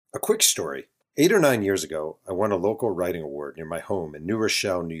A quick story. 8 or 9 years ago, I won a local writing award near my home in New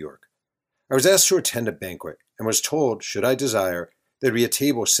Rochelle, New York. I was asked to attend a banquet and was told, should I desire, there'd be a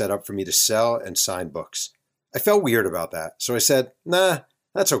table set up for me to sell and sign books. I felt weird about that, so I said, nah,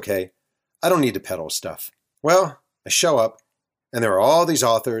 that's okay. I don't need to peddle stuff. Well, I show up, and there are all these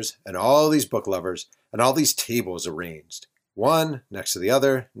authors and all these book lovers and all these tables arranged, one next to the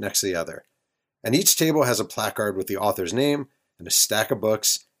other, next to the other. And each table has a placard with the author's name and a stack of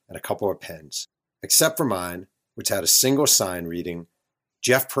books and a couple of pens, except for mine, which had a single sign reading,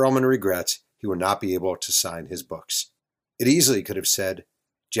 Jeff Pearlman regrets he will not be able to sign his books. It easily could have said,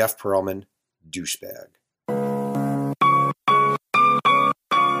 Jeff Pearlman, douchebag.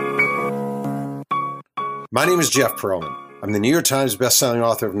 My name is Jeff Pearlman. I'm the New York Times bestselling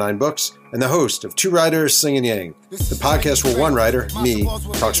author of 9 books and the host of Two Writers Sing and Yang, the podcast where one writer, me,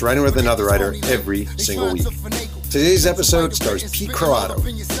 talks writing with another writer every single week. Today's episode stars Pete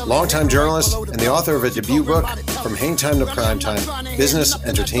Croatto, longtime journalist and the author of a debut book, From Hang Time to Prime Time, Business,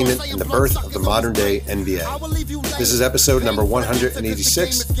 Entertainment, and the Birth of the Modern Day NBA. This is episode number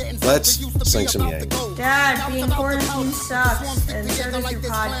 186. Let's sing some Yang. Dad, being quarantined sucks, and so does your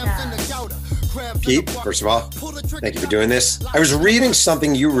podcast. Pete, first of all, thank you for doing this. I was reading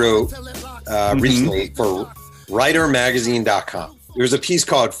something you wrote recently for writermagazine.com. There was a piece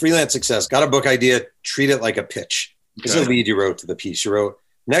called Freelance Success. Got a book idea, treat it like a pitch. This is a lead you wrote to the piece. You wrote,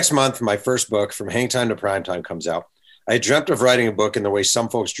 next month, my first book, From Hang Time to Prime Time, comes out. I dreamt of writing a book in the way some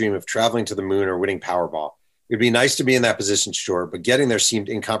folks dream of traveling to the moon or winning Powerball. It'd be nice to be in that position, sure, but getting there seemed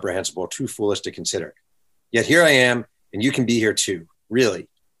incomprehensible, too foolish to consider. Yet here I am, and you can be here too. Really.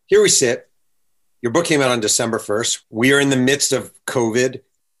 Here we sit. Your book came out on December 1st. We are in the midst of COVID.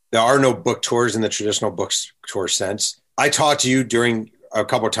 There are no book tours in the traditional book tour sense. I talked to you during a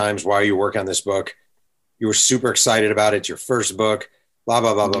couple of times while you work on this book. You were super excited about it. It's your first book, blah,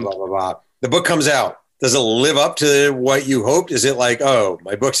 blah, blah, blah, blah, blah, blah. The book comes out. Does it live up to what you hoped? Is it like, oh,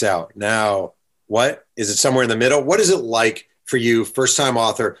 my book's out now? What? Is it somewhere in the middle? What is it like for you, first-time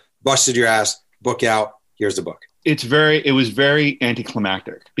author, busted your ass, book out, here's the book? It was very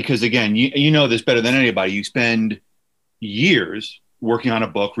anticlimactic because, again, you know this better than anybody. You spend years working on a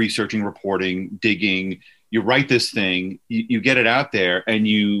book, researching, reporting, digging. You write this thing, you get it out there, and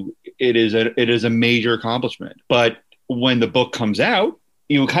it is a major accomplishment. But when the book comes out,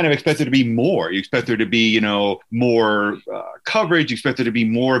 you kind of expect there to be more. You expect there to be, more coverage. You expect there to be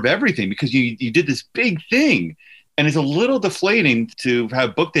more of everything because you did this big thing, and it's a little deflating to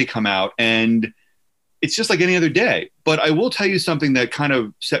have book day come out and it's just like any other day. But I will tell you something that kind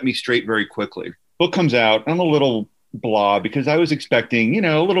of set me straight very quickly. Book comes out. I'm a little blah because I was expecting,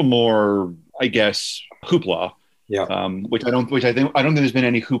 a little more, I guess, hoopla. Yeah. Which I don't think there's been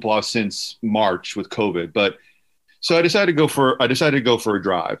any hoopla since March with COVID. But so I decided to go for a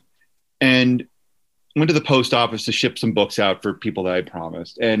drive and went to the post office to ship some books out for people that I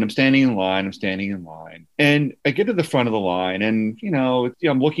promised. And I'm standing in line. And I get to the front of the line and,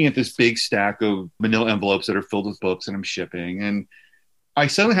 I'm looking at this big stack of manila envelopes that are filled with books and I'm shipping. And I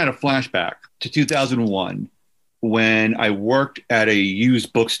suddenly had a flashback to 2001 when I worked at a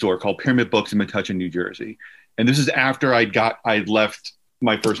used bookstore called Pyramid Books in Metuchen, New Jersey. And this is after I'd left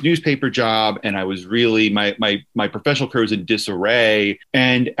my first newspaper job, and I was really, my professional career was in disarray.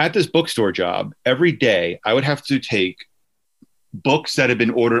 And at this bookstore job, every day I would have to take books that had been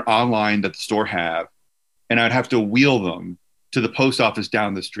ordered online that the store had, and I'd have to wheel them to the post office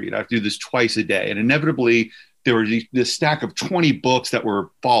down the street. I have to do this twice a day. And inevitably, there was this stack of 20 books that were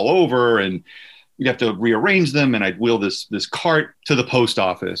fall over, and you'd have to rearrange them, and I'd wheel this cart to the post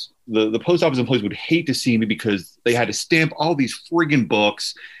office. The post office employees would hate to see me because they had to stamp all these friggin'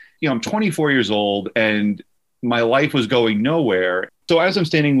 books. I'm 24 years old, and my life was going nowhere. So as I'm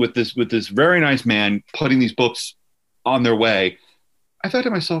standing with this very nice man putting these books on their way, I thought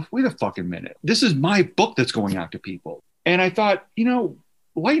to myself, wait a fucking minute. This is my book that's going out to people. And I thought,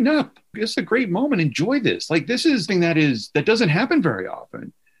 lighten up. It's a great moment. Enjoy this. Like, this is something that doesn't happen very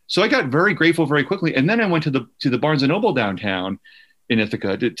often. So I got very grateful very quickly. And then I went to the Barnes & Noble downtown in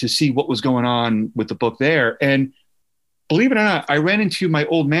Ithaca to see what was going on with the book there. And believe it or not, I ran into my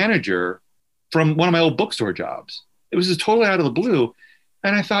old manager from one of my old bookstore jobs. It was just totally out of the blue.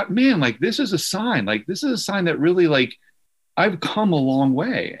 And I thought, man, this is a sign. This is a sign that really, I've come a long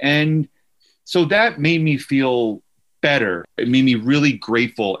way. And so that made me feel better. It made me really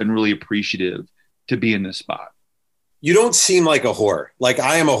grateful and really appreciative to be in this spot. You don't seem like a whore. Like,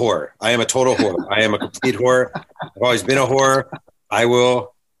 I am a whore. I am a total whore. I am a complete whore. I've always been a whore. I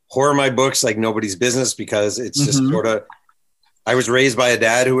will whore my books like nobody's business because it's just sort of, I was raised by a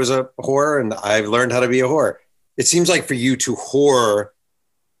dad who was a whore and I've learned how to be a whore. It seems like for you to whore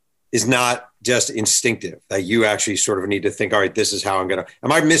is not just instinctive, that you actually sort of need to think, all right, this is how I'm going to,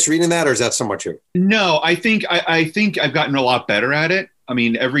 am I misreading that, or is that somewhat true? No, I think I've gotten a lot better at it. I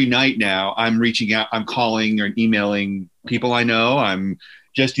mean, every night now I'm reaching out, I'm calling or emailing people I know.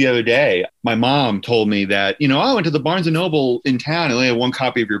 Just the other day, my mom told me that, I went to the Barnes & Noble in town and they had one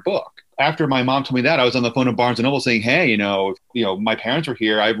copy of your book. After my mom told me that, I was on the phone to Barnes & Noble saying, hey, my parents were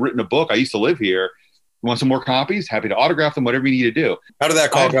here. I've written a book. I used to live here. You want some more copies? Happy to autograph them, whatever you need to do. How did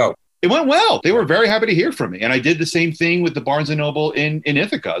that call go? It went well. They were very happy to hear from me. And I did the same thing with the Barnes & Noble in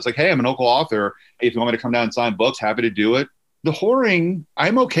Ithaca. It's like, hey, I'm an local author. If you want me to come down and sign books, happy to do it. The whoring,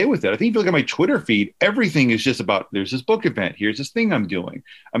 I'm okay with it. I think if you look at my Twitter feed, everything is just about, there's this book event. Here's this thing I'm doing.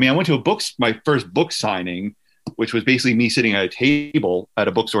 I mean, I went to my first book signing, which was basically me sitting at a table at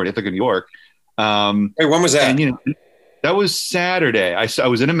a bookstore in Ithaca, New York. Hey, when was that? And, that was Saturday. I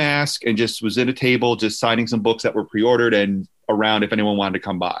was in a mask and just was at a table, just signing some books that were pre-ordered and around if anyone wanted to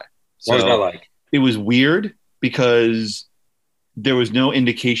come by. So what was that like? It was weird because there was no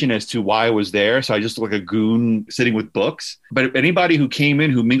indication as to why I was there. So I just looked like a goon sitting with books. But if anybody who came in,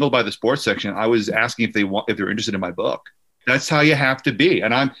 who mingled by the sports section, I was asking if they're interested in my book. That's how you have to be.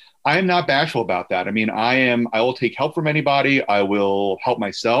 And I'm not bashful about that. I mean, I will take help from anybody. I will help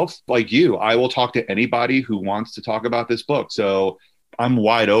myself like you. I will talk to anybody who wants to talk about this book. So I'm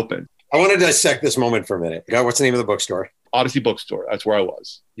wide open. I want to dissect this moment for a minute. What's the name of the bookstore? Odyssey Bookstore. That's where I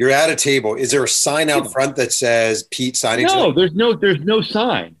was. You're at a table. Is there a sign out front that says Pete signing? No, there's no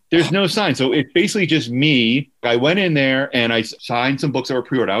sign. There's no sign. So it's basically just me. I went in there and I signed some books that were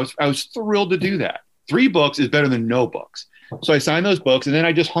pre-ordered. I was thrilled to do that. 3 books is better than no books. So I signed those books and then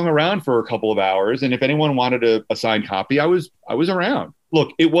I just hung around for a couple of hours. And if anyone wanted a signed copy, I was around.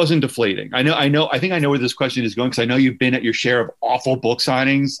 Look, it wasn't deflating. I think I know where this question is going because I know you've been at your share of awful book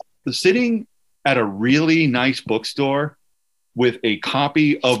signings. Sitting at a really nice bookstore with a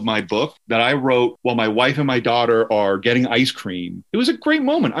copy of my book that I wrote while my wife and my daughter are getting ice cream. It was a great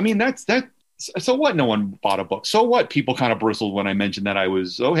moment. I mean, that's so what? No one bought a book. So what? People kind of bristled when I mentioned that I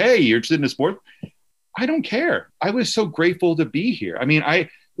was, oh, hey, you're interested in the sport? I don't care. I was so grateful to be here. I mean,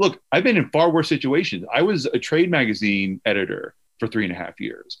 I've been in far worse situations. I was a trade magazine editor for 3.5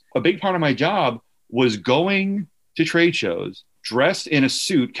 years. A big part of my job was going to trade shows, dressed in a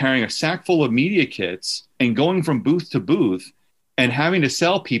suit, carrying a sack full of media kits and going from booth to booth and having to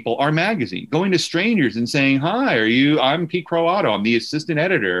sell people our magazine, going to strangers and saying, hi, I'm Pete Croatto. I'm the assistant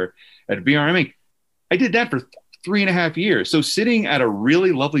editor at VRM. I did that for 3.5 years. So sitting at a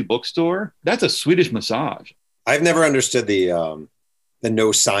really lovely bookstore, that's a Swedish massage. I've never understood the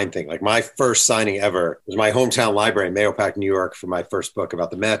no sign thing. Like my first signing ever was my hometown library in Mahopac, New York, for my first book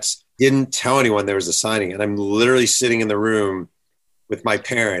about the Mets. Didn't tell anyone there was a signing. And I'm literally sitting in the room with my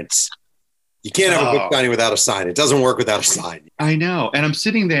parents. You can't have a book signing without a sign. It doesn't work without a sign. I know. And I'm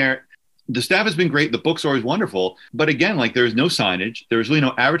sitting there. The staff has been great. The bookstore is wonderful. But again, like there's no signage. There's really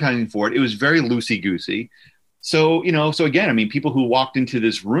no advertising for it. It was very loosey-goosey. So, again, I mean, people who walked into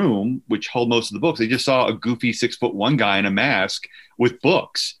this room, which hold most of the books, they just saw a goofy 6'1" guy in a mask with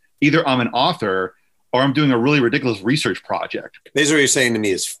books. Either I'm an author or I'm doing a really ridiculous research project. Basically, what you're saying to me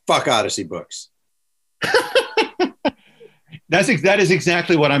is fuck Odyssey books. That is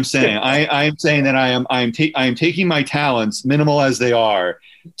exactly what I'm saying. I am saying that I am taking my talents, minimal as they are,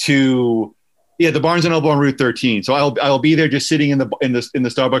 to the Barnes & Noble on Route 13. So I'll be there just sitting in the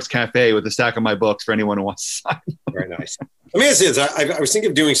Starbucks cafe with a stack of my books for anyone who wants to sign them. Very nice. Let me ask you this. I was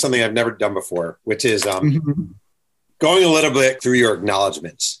thinking of doing something I've never done before, which is going a little bit through your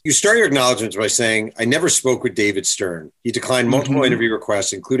acknowledgments. You start your acknowledgments by saying, I never spoke with David Stern. He declined multiple interview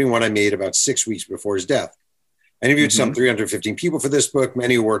requests, including one I made about 6 weeks before his death. I interviewed some 315 people for this book,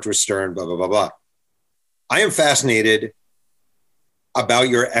 many who worked with Stern, blah, blah, blah, blah. I am fascinated about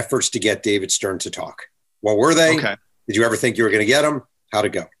your efforts to get David Stern to talk. What were they? Okay. Did you ever think you were going to get him? How'd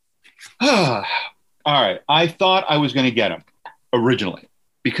it go? All right. I thought I was going to get him originally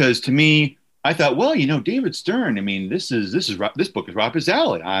because to me, I thought, well, David Stern, I mean, this book is right up his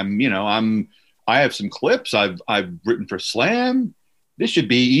alley. I have some clips I've written for Slam. This should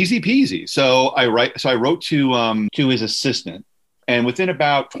be easy peasy. So I wrote to his assistant, and within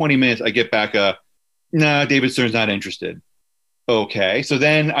about 20 minutes, I get back nah, David Stern's not interested. Okay. So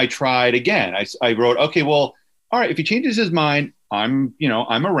then I tried again. I wrote, okay, well, all right, if he changes his mind, I'm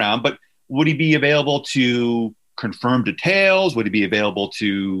around, but would he be available to confirm details? Would he be available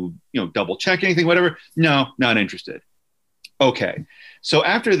to, double check anything, whatever? No, not interested. Okay. So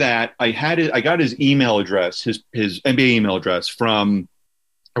after that, I got his email address, his NBA email address from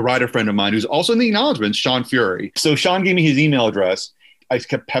a writer friend of mine who's also in the acknowledgments, Sean Fury. So Sean gave me his email address. I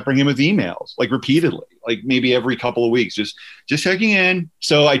kept peppering him with emails, like repeatedly. like maybe every couple of weeks, just checking in.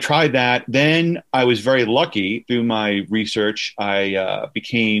 So I tried that. Then I was very lucky through my research. I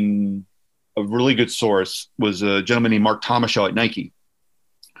became a really good source was a gentleman named Mark Tomashow at Nike,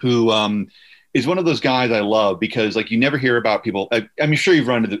 who is one of those guys I love because like you never hear about people. I'm sure you've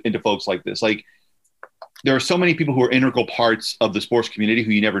run into folks like this. Like there are so many people who are integral parts of the sports community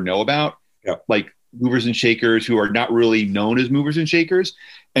who you never know about. Yeah. Like movers and shakers who are not really known as movers and shakers.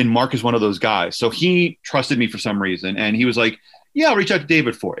 And Mark is one of those guys. So he trusted me for some reason. And he was like, yeah, I'll reach out to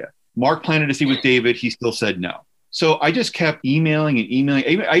David for you. Mark planned to see with David. He still said no. So I just kept emailing and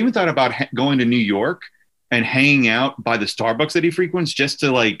emailing. I even thought about going to New York and hanging out by the Starbucks that he frequents just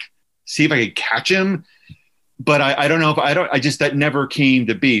to like see if I could catch him. But I don't know if I just, that never came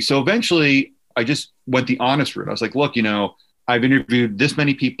to be. So eventually I just went the honest route. I was like, look, you know, I've interviewed this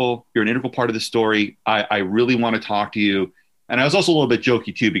many people. You're an integral part of the story. I really want to talk to you. And I was also a little bit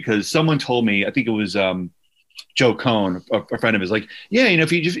jokey too, because someone told me, I think it was Joe Cohn, a friend of his, like, yeah, you know,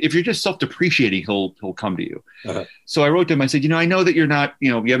 if you're just self-depreciating, he'll come to you. Uh-huh. So I wrote to him, I said, you know, I know that you're not,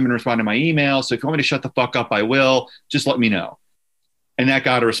 you know, you haven't been responding to my email. So if you want me to shut the fuck up, I will. Just let me know. And that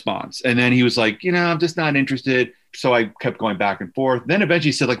got a response. And then he was like, you know, I'm just not interested. So I kept going back and forth. Then eventually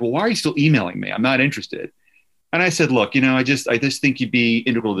he said, like, well, why are you still emailing me? I'm not interested. And I said, look, you know, I just think you'd be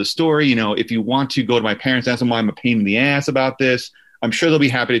integral to the story. You know, if you want to go to my parents, ask them why I'm a pain in the ass about this, I'm sure they'll be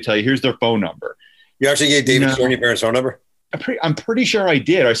happy to tell you. Here's their phone number. You actually gave David Stern your parents' phone number? I'm pretty sure I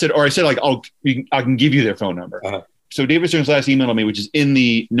did. I said like, I can give you their phone number. Uh-huh. So David Stern's last email to me, which is in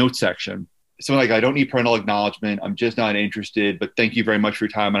the notes section. So like, I don't need parental acknowledgement. I'm just not interested, but thank you very much for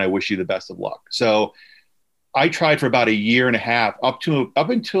your time. And I wish you the best of luck. So I tried for about a year and a half up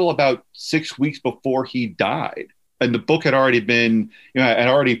until about 6 weeks before he died. And the book had already been, you know, I had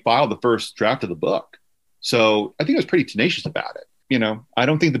already filed the first draft of the book. So I think I was pretty tenacious about it. You know, I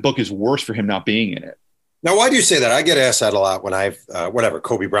don't think the book is worse for him not being in it. Now, why do you say that? I get asked that a lot when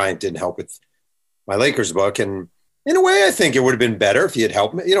Kobe Bryant didn't help with my Lakers book. And in a way, I think it would have been better if he had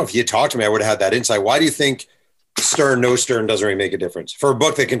helped me. You know, if he had talked to me, I would have had that insight. Why do you think Stern, no Stern doesn't really make a difference for a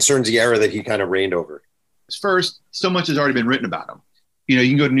book that concerns the era that he kind of reigned over? First, so much has already been written about him. You know,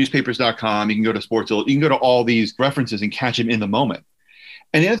 you can go to newspapers.com, you can go to Sports Illustrated, you can go to all these references and catch him in the moment.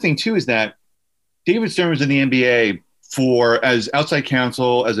 And the other thing, too, is that David Stern was in the NBA as outside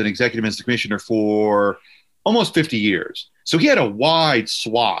counsel, as an executive assistant commissioner for almost 50 years. So he had a wide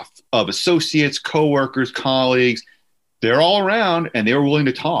swath of associates, coworkers, colleagues. They're all around and they were willing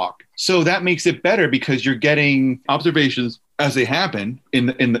to talk. So that makes it better because you're getting observations as they happen in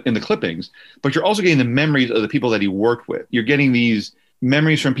the clippings, but you're also getting the memories of the people that he worked with. You're getting these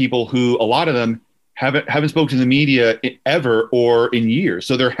memories from people who, a lot of them, haven't spoken to the media ever or in years.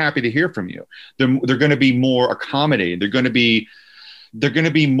 So they're happy to hear from you. They're going to be more accommodating. They're going to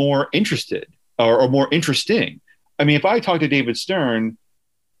be more interested or more interesting. I mean, if I talk to David Stern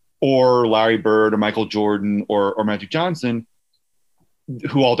or Larry Bird or Michael Jordan or Magic Johnson,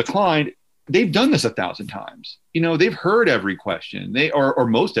 who all declined, they've done this 1,000 times. You know, they've heard every question, or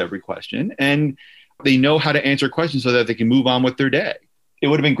most every question, and they know how to answer questions so that they can move on with their day. It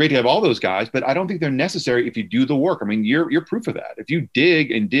would have been great to have all those guys, but I don't think they're necessary if you do the work. I mean, you're proof of that. If you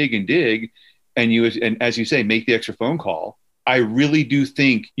dig and dig and dig, and as you say, make the extra phone call, I really do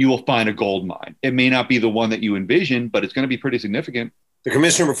think you will find a gold mine. It may not be the one that you envision, but it's going to be pretty significant. The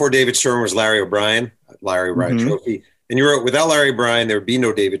commissioner before David Stern was Larry O'Brien Trophy. And you wrote, without Larry O'Brien, there would be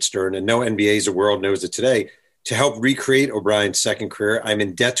no David Stern, and no NBA as the world knows it today. To help recreate O'Brien's second career, I'm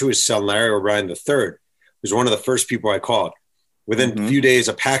in debt to his son, Larry O'Brien III, who was one of the first people I called. Within a few days,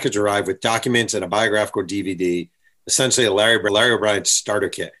 a package arrived with documents and a biographical DVD, essentially a Larry O'Brien starter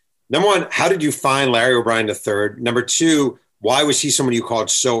kit. Number one, how did you find Larry O'Brien III? Number two, why was he someone you called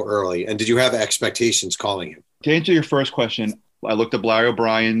so early? And did you have expectations calling him? To answer your first question, I looked up Larry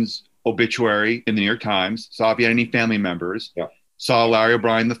O'Brien's obituary in the New York Times, saw if he had any family members, saw Larry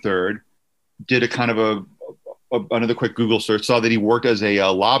O'Brien III, did a kind of another quick Google search, saw that he worked as a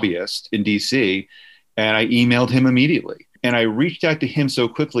lobbyist in DC, and I emailed him immediately. And I reached out to him so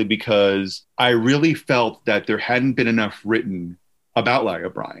quickly because I really felt that there hadn't been enough written about Larry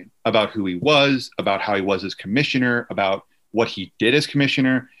O'Brien, about who he was, about how he was as commissioner, about what he did as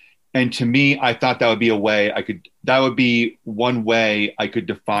commissioner. And to me, I thought that would be one way I could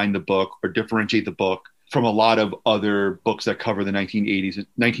define the book or differentiate the book from a lot of other books that cover the 1970s,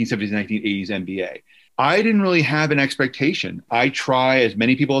 1980s NBA. I didn't really have an expectation. I try as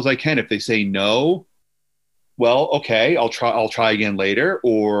many people as I can. If they say no, well, okay, I'll try again later,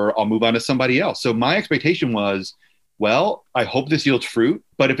 or I'll move on to somebody else. So my expectation was, well, I hope this yields fruit,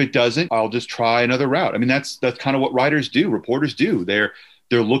 but if it doesn't, I'll just try another route. I mean, that's kind of what writers do, reporters do. They're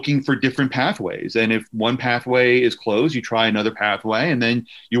they're looking for different pathways. And if one pathway is closed, you try another pathway and then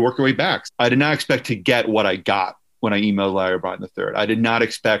you work your way back. I did not expect to get what I got when I emailed Larry Bryant III. I did not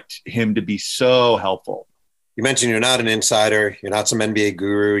expect him to be so helpful. You mentioned you're not an insider. You're not some NBA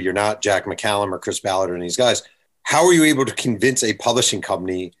guru. You're not Jack McCallum or Chris Ballard or any of these guys. How are you able to convince a publishing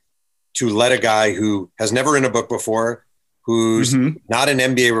company to let a guy who has never written a book before, who's not an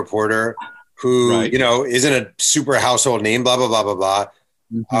NBA reporter, who, you know, isn't a super household name, blah, blah, blah, blah, blah.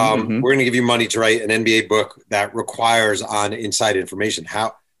 We're going to give you money to write an NBA book that requires on inside information.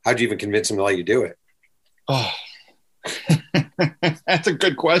 How'd you even convince him to let you do it? Oh, that's a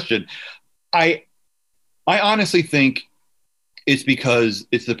good question. I honestly think it's because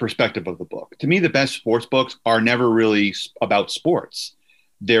it's the perspective of the book. To me, the best sports books are never really about sports.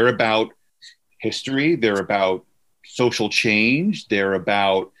 They're about history. They're about social change. They're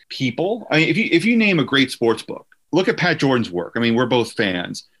about people. I mean, if you name a great sports book, look at Pat Jordan's work. I mean, we're both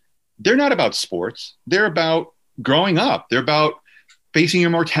fans. They're not about sports. They're about growing up. They're about facing your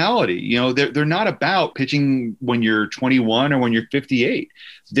mortality. You know, they're not about pitching when you're 21 or when you're 58.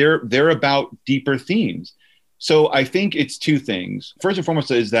 They're about deeper themes. So I think it's two things. First and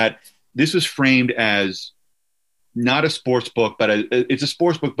foremost is that this was framed as not a sports book, but it's a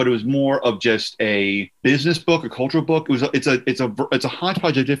sports book, but it was more of just a business book, a cultural book. It's a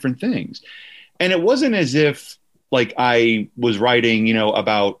hodgepodge of different things. And it wasn't as if like I was writing, you know,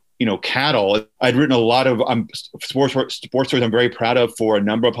 about, you know, cattle. I'd written a lot of sports stories I'm very proud of for a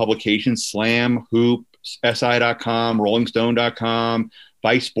number of publications: Slam, Hoop, SI.com, RollingStone.com,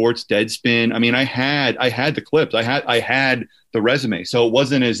 Vice Sports, Deadspin. I mean, I had the clips. I had the resume. So it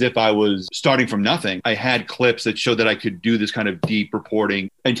wasn't as if I was starting from nothing. I had clips that showed that I could do this kind of deep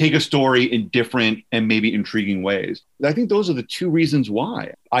reporting and take a story in different and maybe intriguing ways. I think those are the two reasons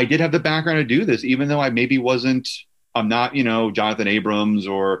why. I did have the background to do this, even though I'm not, you know, Jonathan Abrams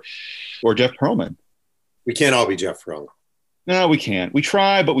or Jeff Pearlman. We can't all be Jeff Pearlman. No, we can't. We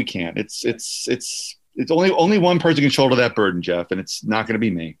try, but we can't. It's only one person can shoulder that burden, Jeff, and it's not going to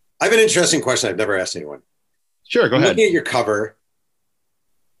be me. I have an interesting question I've never asked anyone. Sure, go ahead. Looking at your cover,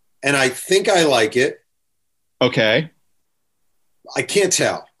 and I think I like it. Okay. I can't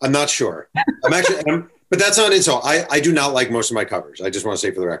tell. I'm not sure. But that's not insult. I do not like most of my covers. I just want to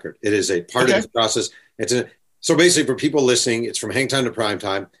say for the record, it is a part of the process. So basically, for people listening, it's from hang time to prime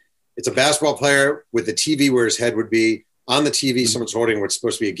time. It's a basketball player with the TV where his head would be. On the TV, someone's holding what's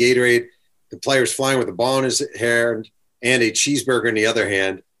supposed to be a Gatorade. The player's flying with a ball in his hand and a cheeseburger in the other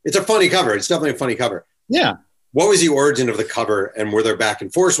hand. It's a funny cover. It's definitely a funny cover. Yeah. What was the origin of the cover, and were there back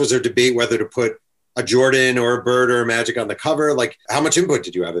and forth? Was there debate whether to put a Jordan or a Bird or a Magic on the cover? Like, how much input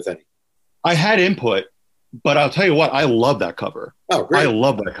did you have, if any? I had input, but I'll tell you what, I love that cover. Oh, great. I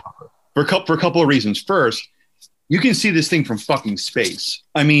love that cover for a couple of reasons. First, you can see this thing from fucking space.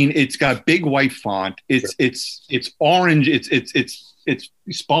 I mean, it's got big white font. It's orange. It's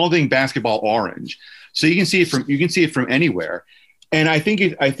Spalding basketball orange. So you can see it from anywhere. And I think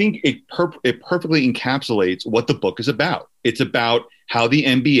it perfectly encapsulates what the book is about. It's about how the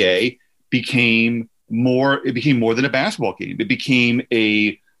NBA became more than a basketball game. It became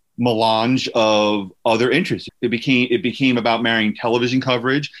a melange of other interests. It became about marrying television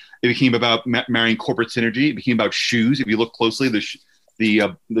coverage. It became about marrying corporate synergy. It became about shoes. If you look closely,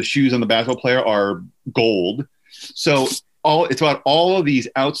 the shoes on the basketball player are gold. So it's about all of these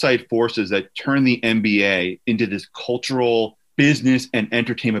outside forces that turn the NBA into this cultural business and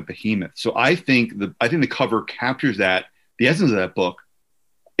entertainment behemoth. So I think the cover captures the essence of that book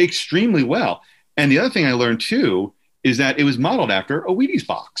extremely well. And the other thing I learned too is that it was modeled after a Wheaties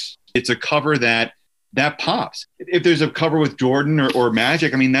box. It's a cover that pops. If there's a cover with Jordan or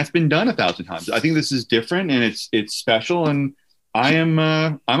Magic, I mean, that's been done 1,000 times. I think this is different and it's special, and I'm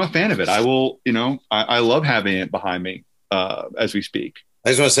a fan of it. I will, I love having it behind me as we speak. I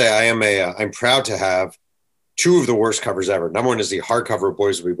just want to say I'm proud to have two of the worst covers ever. Number one is the hardcover of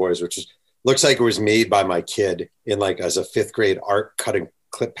Boys Will Be Boys, which looks like it was made by my kid as a 5th grade art cutting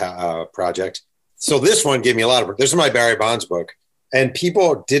clip project. So this one gave me a lot of. This is my Barry Bonds book, and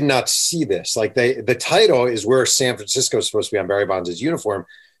people did not see this. Like the title is where San Francisco is supposed to be on Barry Bonds' uniform.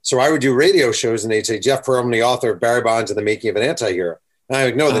 So I would do radio shows, and they'd say Jeff Pearlman, the author of Barry Bonds and the Making of an Anti-Hero. And I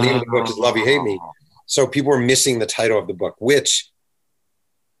would know the name of the book is Love You Hate Me. So people were missing the title of the book, which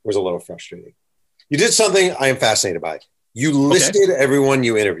was a little frustrating. You did something I am fascinated by. You listed everyone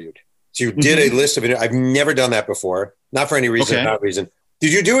you interviewed. So you did a list of it. I've never done that before, not for any reason, or not reason.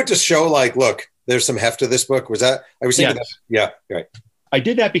 Did you do it to show look, there's some heft to this book? Was that, I was thinking that? Yeah, right. I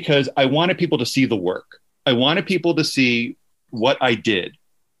did that because I wanted people to see the work. I wanted people to see what I did.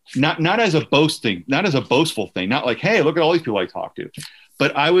 Not as a boasting, not as a boastful thing, not like, hey, look at all these people I talked to,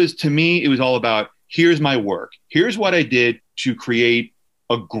 But to me, it was all about, here's my work. Here's what I did to create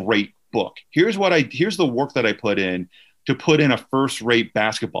a great book. Here's the work that I put in to put in a first-rate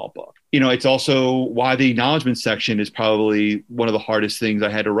basketball book. It's also why the acknowledgement section is probably one of the hardest things I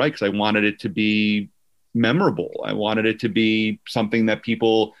had to write, because I wanted it to be memorable. I wanted it to be something that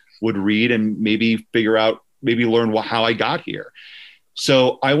people would read and maybe learn how I got here.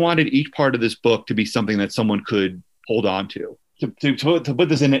 So I wanted each part of this book to be something that someone could hold on to. To put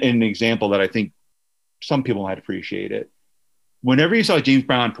this in an example that I think some people might appreciate it. Whenever you saw James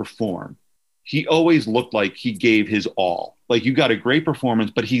Brown perform, he always looked like he gave his all. Like, you got a great performance,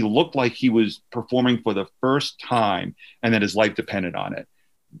 but he looked like he was performing for the first time and that his life depended on it.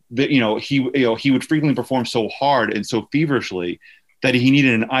 He would frequently perform so hard and so feverishly that he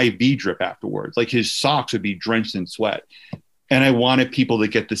needed an IV drip afterwards. Like, his socks would be drenched in sweat. And I wanted people to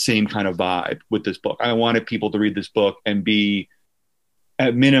get the same kind of vibe with this book. I wanted people to read this book and be,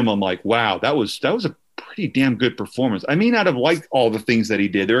 at minimum, like, wow, that was a pretty damn good performance. I may not have liked all the things that he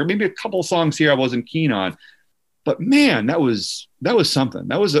did. There were maybe a couple of songs here I wasn't keen on, but man, that was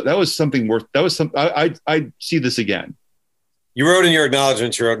something. I'd see this again. You wrote in your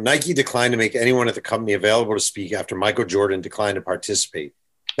acknowledgments, Nike declined to make anyone at the company available to speak after Michael Jordan declined to participate.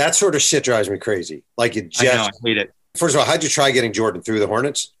 That sort of shit drives me crazy. Like, I hate it. First of all, how'd you try getting Jordan through the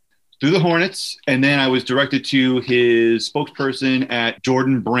Hornets? Through the Hornets, and then I was directed to his spokesperson at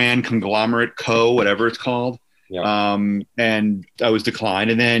Jordan Brand Conglomerate Co., whatever it's called. Yeah. And I was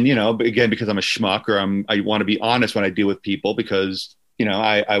declined. And then, again, because I'm a schmuck, or I want to be honest when I deal with people, because,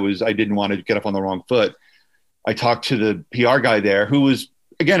 I didn't want to get up on the wrong foot. I talked to the PR guy there, who was,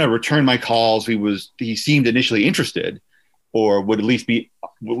 again, I returned my calls. He seemed initially interested, or would at least be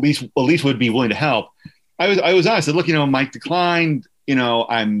would be willing to help. I was honest. I said, look, Mike declined,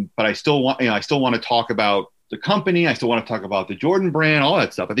 but I still want to talk about the company. I still want to talk about the Jordan brand, all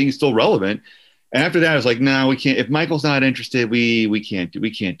that stuff. I think it's still relevant. And after that, I was like, no, we can't. If Michael's not interested, we can't do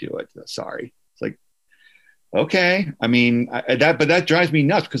it. Sorry. It's like, okay. I mean, but that drives me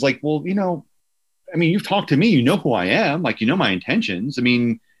nuts, because, like, well, you've talked to me, you know who I am, like, my intentions. I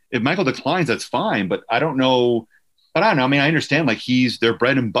mean, if Michael declines, that's fine, but I don't know. But I don't know. I mean, I understand, like, he's their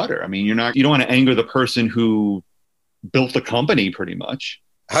bread and butter. I mean, you don't want to anger the person who built the company, pretty much.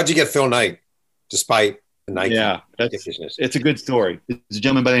 How'd you get Phil Knight, despite the Nike? Yeah, it's a good story. It's a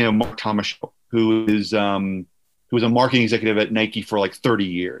gentleman by the name of Mark Thomas, who was a marketing executive at Nike for like 30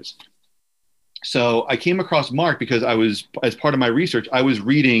 years. So I came across Mark because as part of my research, I was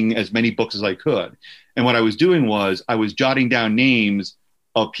reading as many books as I could. And what I was doing was I was jotting down names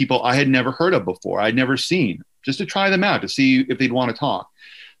of people I had never heard of before, I'd never seen, just to try them out, to see if they'd want to talk.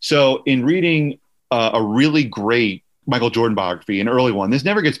 So in reading a really great Michael Jordan biography, an early one, this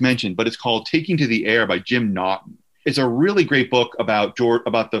never gets mentioned, but it's called Taking to the Air by Jim Naughton. It's a really great book about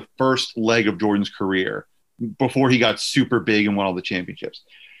the first leg of Jordan's career before he got super big and won all the championships.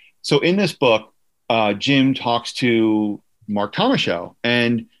 So in this book, Jim talks to Mark Thomashow,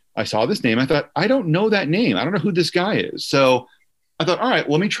 and I saw this name. I thought, I don't know that name. I don't know who this guy is. So I thought, all right,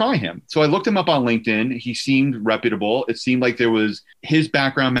 let me try him. So I looked him up on LinkedIn. He seemed reputable. It seemed like his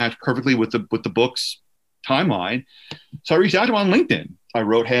background matched perfectly with the book's timeline. So I reached out to him on LinkedIn. I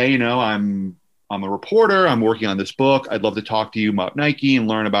wrote, hey, I'm a reporter. I'm working on this book. I'd love to talk to you about Nike and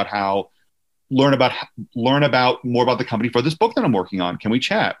learn about more about the company for this book that I'm working on. Can we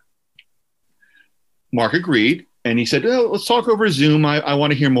chat? Mark agreed. And he said, oh, let's talk over Zoom. I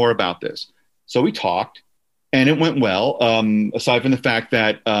want to hear more about this. So we talked. And it went well, aside from the fact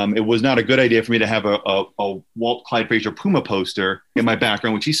that it was not a good idea for me to have a Walt Clyde Frazier Puma poster in my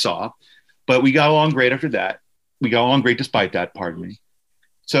background, which he saw. But we got along great after that. We got along great despite that, pardon me.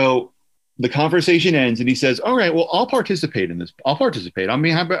 So the conversation ends and he says, all right, well, I'll participate in this. I'll participate. I'm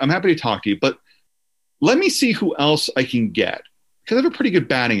happy to talk to you. But let me see who else I can get, because I have a pretty good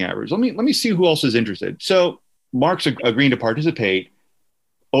batting average. Let me see who else is interested. So Mark's agreeing to participate.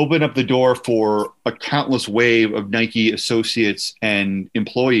 Open up the door for a countless wave of Nike associates and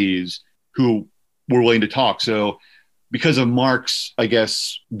employees who were willing to talk. So because of Mark's, I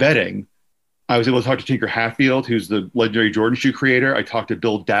guess, vetting, I was able to talk to Tinker Hatfield, who's the legendary Jordan shoe creator. I talked to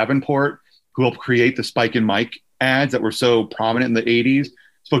Bill Davenport, who helped create the Spike and Mike ads that were so prominent in the 80s.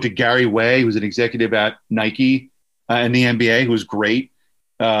 Spoke to Gary Way, who's an executive at Nike and the NBA, who was great.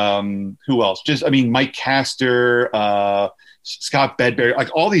 Who else? Mike Castor, Scott Bedbury,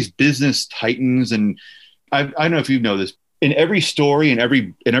 like all these business titans. And I don't know if you know this, in every story,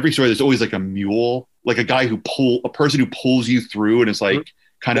 there's always like a mule, like a person who pulls you through, and it's like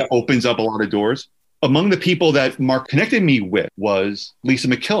kind of opens up a lot of doors. Among the people that Mark connected me with was Lisa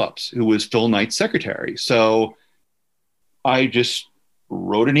McKillops, who was Phil Knight's secretary. So I just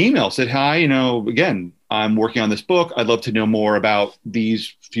wrote an email, said, hi, again, I'm working on this book. I'd love to know more about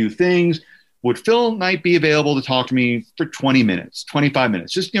these few things. Would Phil Knight be available to talk to me for 20 minutes, 25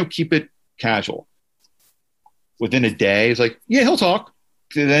 minutes? Just, keep it casual. Within a day, he's like, yeah, he'll talk.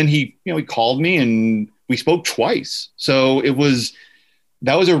 And then he called me and we spoke twice. So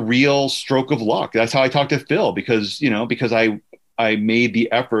that was a real stroke of luck. That's how I talked to Phil because I made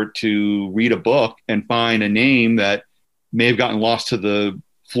the effort to read a book and find a name that may have gotten lost to the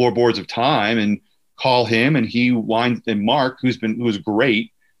floorboards of time and call him. And Mark, who was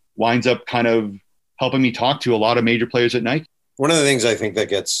great, winds up kind of helping me talk to a lot of major players at Nike. One of the things I think that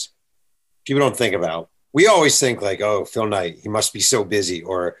people don't think about, we always think like, oh, Phil Knight, he must be so busy,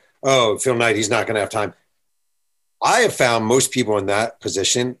 or, oh, Phil Knight, he's not going to have time. I have found most people in that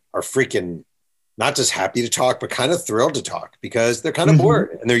position are freaking not just happy to talk, but kind of thrilled to talk because they're kind of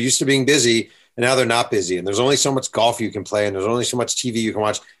bored and they're used to being busy and now they're not busy. And there's only so much golf you can play and there's only so much TV you can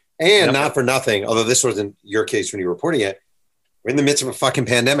watch. And not for nothing, although this wasn't your case when you were reporting it, we're in the midst of a fucking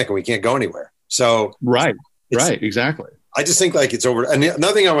pandemic and we can't go anywhere. So right, exactly. I just think like it's over. And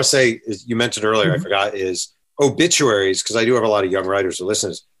another thing I want to say is you mentioned earlier, I forgot, is obituaries, because I do have a lot of young writers who listen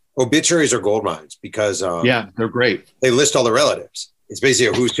to this. Obituaries are gold mines because they're great. They list all the relatives. It's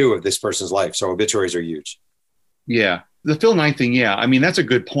basically a who's who of this person's life. So obituaries are huge. Yeah. The Phil Knight thing. Yeah. I mean, that's a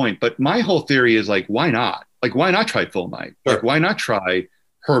good point, but my whole theory is like, why not? Like, why not try Phil Knight? Sure. Like, why not try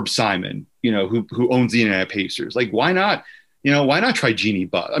Herb Simon, who owns the Indiana Pacers? Like, why not try Jeannie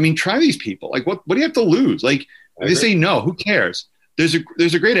Buss? I mean, try these people. Like, what do you have to lose? Like, if they say no, who cares? There's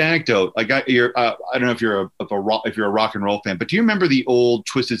a great anecdote. Like I don't know if you're a rock and roll fan, but do you remember the old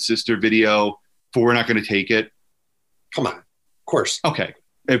Twisted Sister video for "We're Not Going to Take It"? Come on, of course. Okay,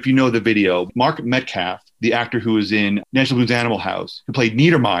 if you know the video, Mark Metcalf, the actor who was in National Lampoon's Animal House, who played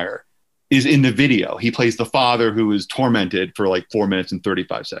Niedermeyer, is in the video. He plays the father who is tormented for like 4 minutes and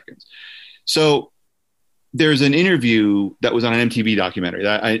 35 seconds. So there's an interview that was on an MTV documentary.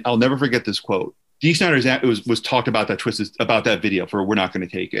 I'll never forget this quote. Dee Snider was talked about that video for "We're Not Going to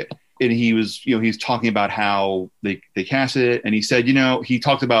Take It," and he's talking about how they casted it, and he said, he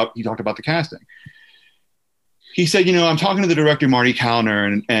talked about the casting. He said, I'm talking to the director Marty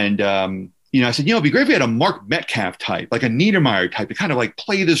Callner, and I said, it'd be great if we had a Mark Metcalf type, like a Niedermeyer type, to kind of like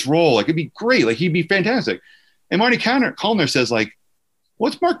play this role. Like it'd be great, like he'd be fantastic. And Marty Callner says, like,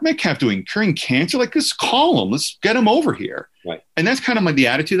 what's Mark Metcalf doing? Curing cancer? Like, just call him. Let's get him over here. Right. And that's kind of like the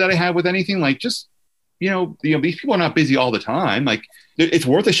attitude that I have with anything. Like, just these people are not busy all the time. Like, it's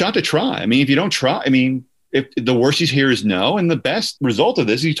worth a shot to try. I mean, if you don't try, if the worst you hear is no, and the best result of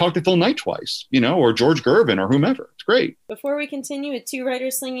this is you talk to Phil Knight twice, or George Gervin or whomever. It's great. Before we continue with Two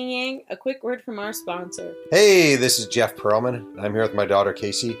Writers Slinging Yang, a quick word from our sponsor. Hey, this is Jeff Perlman, and I'm here with my daughter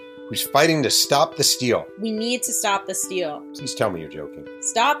Casey, who's fighting to stop the steal. We need to stop the steal. Please tell me you're joking.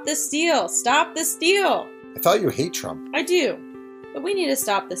 Stop the steal! Stop the steal! I thought you hate Trump. I do, but we need to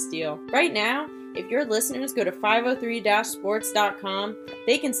stop the steal. Right now, if your listeners go to 503-sports.com,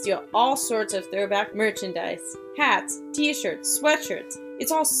 they can steal all sorts of throwback merchandise. Hats, t-shirts, sweatshirts.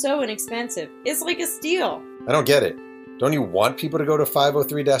 It's all so inexpensive. It's like a steal. I don't get it. Don't you want people to go to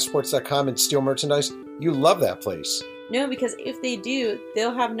 503-sports.com and steal merchandise? You love that place. No, because if they do,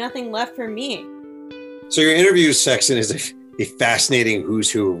 they'll have nothing left for me. So your interview section is a fascinating who's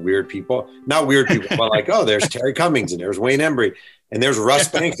who of weird people. Not weird people, but like, oh, there's Terry Cummings and there's Wayne Embry. And there's Russ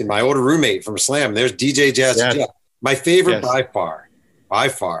Bankston, my older roommate from Slam. There's DJ Jazz. Yes. Jeff. My favorite Yes. by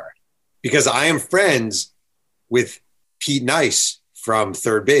far, because I am friends with Pete Nice from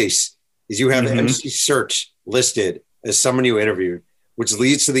Third Base, is you have MC Search listed as someone you interviewed, which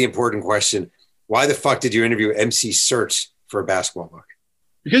leads to the important question, why the fuck did you interview MC Search for a basketball book?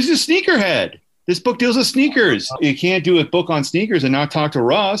 Because he's a sneakerhead. This book deals with sneakers. You can't do a book on sneakers and not talk to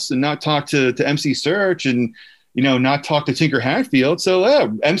Russ and not talk to MC Search and not talk to Tinker Hatfield. So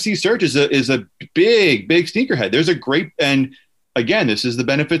MC Search is a big sneakerhead. There's a great, and again, this is the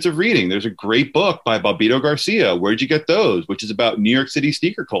benefits of reading. There's a great book by Bobito Garcia, Where'd You Get Those?, which is about New York City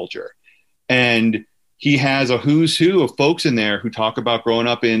sneaker culture. And he has a who's who of folks in there who talk about growing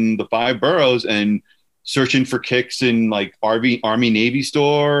up in the five boroughs and searching for kicks in like Army Navy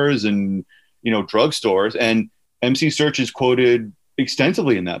stores and, drug stores. And MC Search is quoted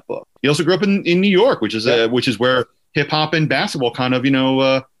extensively in that book. He also grew up in New York, which is where hip hop and basketball kind of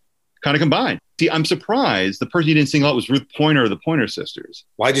combine. See, I'm surprised the person you didn't sing a lot was Ruth Pointer of the Pointer Sisters.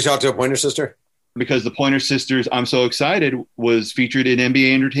 Why'd you talk to a Pointer Sister? Because the Pointer Sisters, I'm so excited, was featured in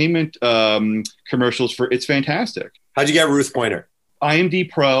NBA Entertainment commercials for It's Fantastic. How'd you get Ruth Pointer? IMD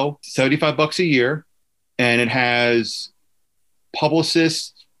Pro, $75 a year, and it has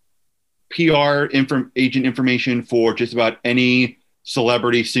publicist, PR agent information for just about any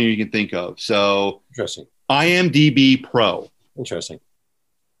celebrity singer you can think of. So interesting. IMDb Pro. Interesting.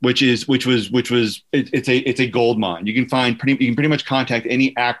 Which was it's a gold mine. You can pretty much contact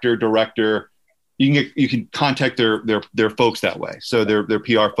any actor, director. You can contact their folks that way. So their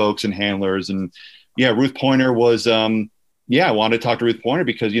PR folks and handlers. And yeah, Ruth Pointer was I wanted to talk to Ruth Pointer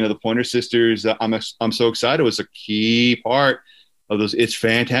because the Pointer Sisters. I'm so excited. It was a key part of those It's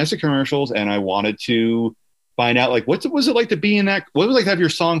Fantastic commercials, and I wanted to find out like what was it like to be in that. What was it like to have your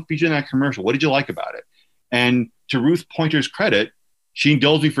song featured in that commercial? What did you like about it? And to Ruth Pointer's credit, she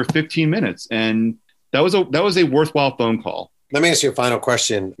indulged me for 15 minutes, and that was a worthwhile phone call. Let me ask you a final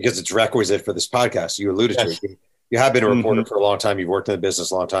question because it's requisite for this podcast. You alluded to it. You have been a reporter for a long time. You've worked in the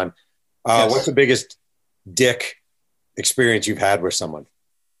business a long time. What's the biggest dick experience you've had with someone?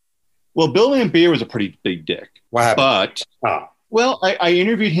 Well, Bill Lambier was a pretty big dick. What happened? But I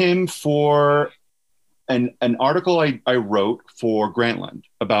interviewed him for an article I wrote for Grantland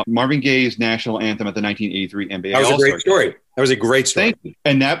about Marvin Gaye's national anthem at the 1983 NBA. That was a great story. That was a great story. Thank you.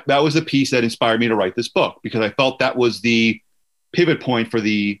 And that was the piece that inspired me to write this book, because I felt that was the pivot point for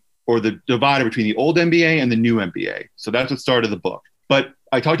the divider between the old NBA and the new NBA. So that's what started the book. But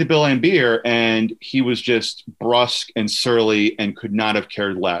I talked to Bill Lambier, and he was just brusque and surly and could not have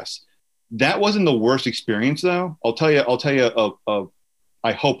cared less. That wasn't the worst experience, though. I'll tell you a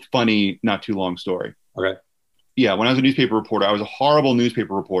I hope funny, not too long story. Okay. Yeah, when I was a newspaper reporter, I was a horrible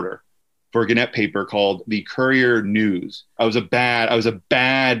newspaper reporter for a Gannett paper called the Courier News. I was a bad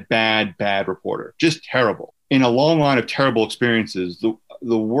reporter, just terrible. In a long line of terrible experiences,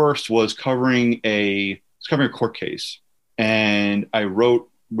 the worst was covering a court case, and I wrote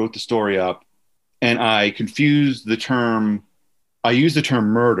the story up, and I used the term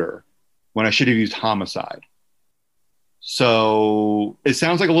murder when I should have used homicide. So it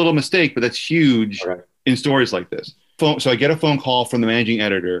sounds like a little mistake, but that's huge in stories like this. So I get a phone call from the managing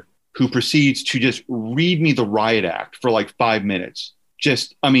editor, who proceeds to just read me the riot act for like 5 minutes.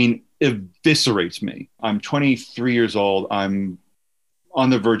 Eviscerates me. I'm 23 years old. I'm on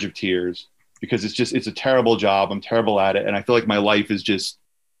the verge of tears because it's a terrible job. I'm terrible at it. And I feel like my life is just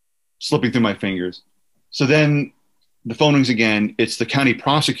slipping through my fingers. So then the phone rings again. It's the county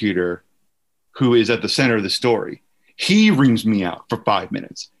prosecutor who is at the center of the story. He rings me out for 5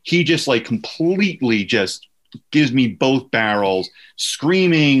 minutes. He just like completely just gives me both barrels,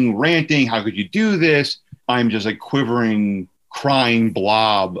 screaming, ranting. How could you do this? I'm just a quivering, crying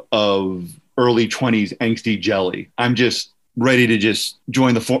blob of early 20s angsty jelly. I'm just ready to just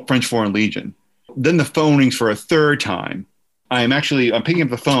join the French Foreign Legion. Then the phone rings for a third time. I'm picking up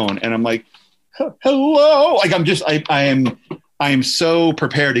the phone and I'm like, hello. Like I am so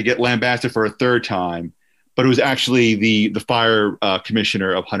prepared to get lambasted for a third time, but it was actually the fire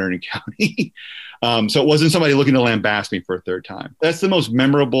commissioner of Hunterdon County. So it wasn't somebody looking to lambast me for a third time. That's the most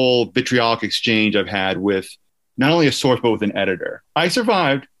memorable vitriolic exchange I've had with not only a source, but with an editor. I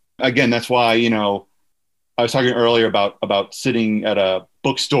survived. Again, that's why, I was talking earlier about sitting at a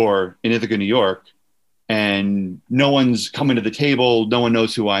bookstore in Ithaca, New York, and no one's coming to the table. No one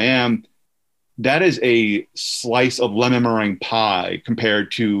knows who I am. That is a slice of lemon meringue pie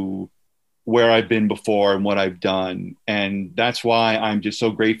compared to where I've been before and what I've done. And that's why I'm just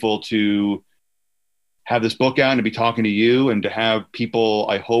so grateful to have this book out and to be talking to you and to have people,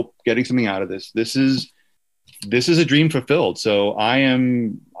 I hope, getting something out of this. This is a dream fulfilled. So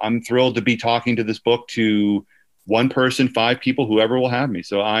I'm thrilled to be talking to this book to one person, 5 people, whoever will have me.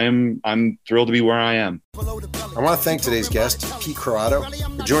 So I'm thrilled to be where I am. I want to thank today's guest, Pete Croatto,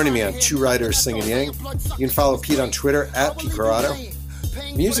 for joining me on Two Writers Sing and Yang. You can follow Pete on Twitter at Pete Croatto.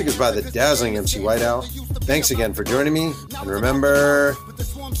 Music is by the dazzling MC White Owl. Thanks again for joining me, and remember,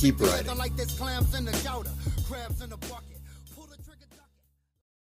 keep writing.